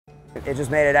It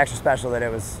just made it extra special that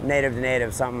it was native to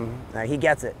native, something, he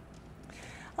gets it.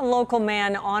 A local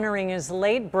man honoring his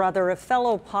late brother, a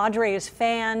fellow Padres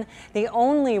fan, the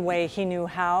only way he knew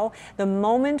how. The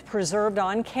moment preserved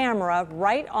on camera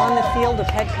right on the field of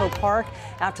Petco Park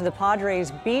after the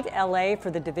Padres beat LA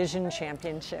for the division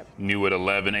championship. New at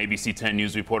 11, ABC 10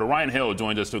 News reporter Ryan Hill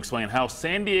joins us to explain how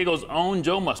San Diego's own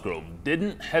Joe Musgrove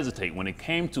didn't hesitate when it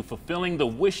came to fulfilling the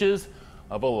wishes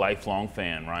of a lifelong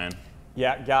fan. Ryan.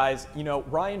 Yeah, guys, you know,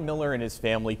 Ryan Miller and his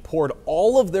family poured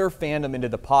all of their fandom into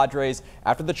the Padres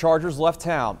after the Chargers left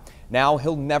town. Now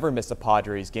he'll never miss a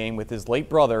Padres game with his late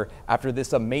brother after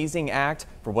this amazing act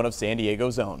for one of San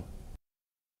Diego's own.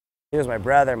 He was my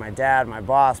brother, my dad, my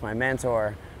boss, my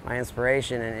mentor, my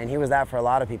inspiration, and he was that for a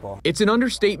lot of people. It's an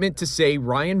understatement to say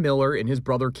Ryan Miller and his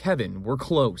brother Kevin were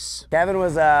close. Kevin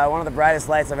was one of the brightest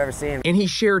lights I've ever seen. And he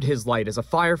shared his light as a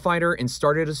firefighter and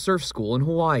started a surf school in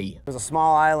Hawaii. It was a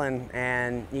small island,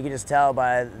 and you could just tell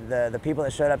by the people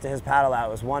that showed up to his paddle out.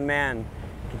 It was one man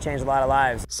could change a lot of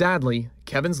lives. Sadly,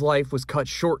 Kevin's life was cut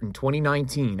short in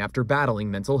 2019 after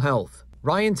battling mental health.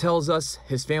 Ryan tells us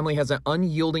his family has an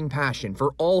unyielding passion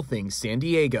for all things San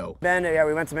Diego.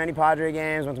 We went to many Padre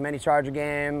games, went to many Charger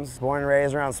games, born and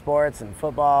raised around sports and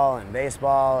football and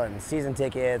baseball and season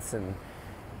tickets, and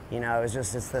you know, it's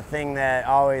the thing that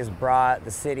always brought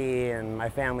the city and my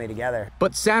family together.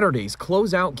 But Saturday's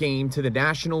closeout game to the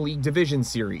National League Division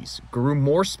Series grew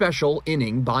more special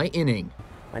inning by inning.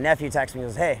 My nephew texts me and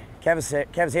goes, "Hey, Kev's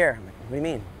here." I'm like, "What do you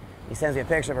mean?" He sends me a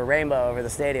picture of a rainbow over the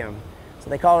stadium. So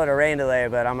they call it a rain delay,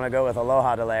 but I'm going to go with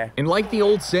aloha delay. And like the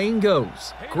old saying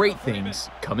goes, great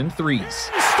things come in threes.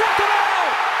 He struck it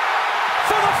out!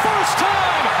 For the first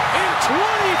time in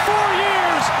 24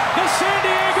 years, the San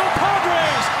Diego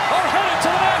Padres are headed to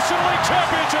the National League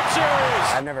Championship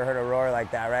Series. I've never heard a roar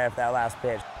like that right after that last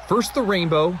pitch. First the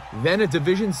rainbow, then a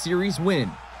division series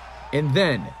win. And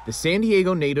then the San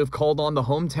Diego native called on the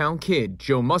hometown kid,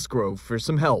 Joe Musgrove, for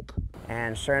some help.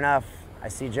 And sure enough, I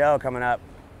see Joe coming up.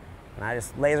 And I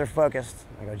just laser focused.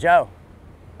 I go, "Joe,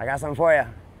 I got something for you."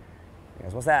 He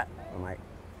goes, "What's that?" I'm like,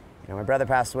 my brother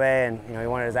passed away, and he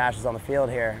wanted his ashes on the field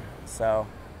here. So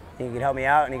think you could help me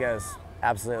out? And he goes,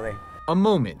 "Absolutely." A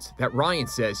moment that Ryan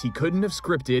says he couldn't have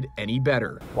scripted any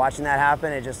better. Watching that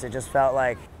happen, it just felt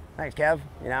like, thanks, Kev.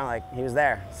 Like he was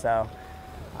there. So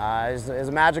it was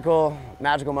a magical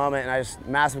moment, and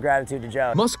massive gratitude to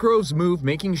Joe. Musgrove's move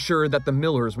making sure that the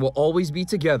Millers will always be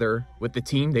together with the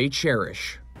team they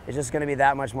cherish. It's just going to be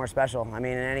that much more special. I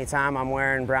mean, any time I'm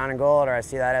wearing brown and gold or I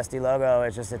see that SD logo,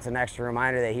 it's an extra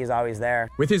reminder that he's always there.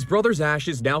 With his brother's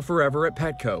ashes now forever at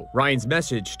Petco, Ryan's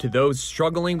message to those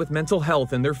struggling with mental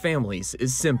health and their families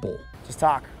is simple. Just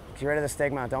talk. Get rid of the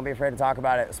stigma. Don't be afraid to talk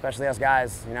about it, especially us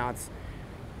guys.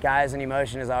 Guys and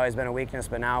emotion has always been a weakness,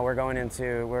 but now we're going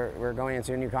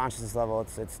into a new consciousness level.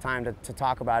 It's time to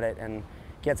talk about it and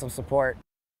get some support.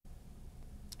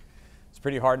 It's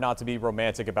pretty hard not to be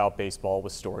romantic about baseball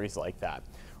with stories like that.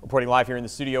 Reporting live here in the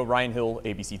studio, Ryan Hill,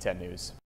 ABC 10 News.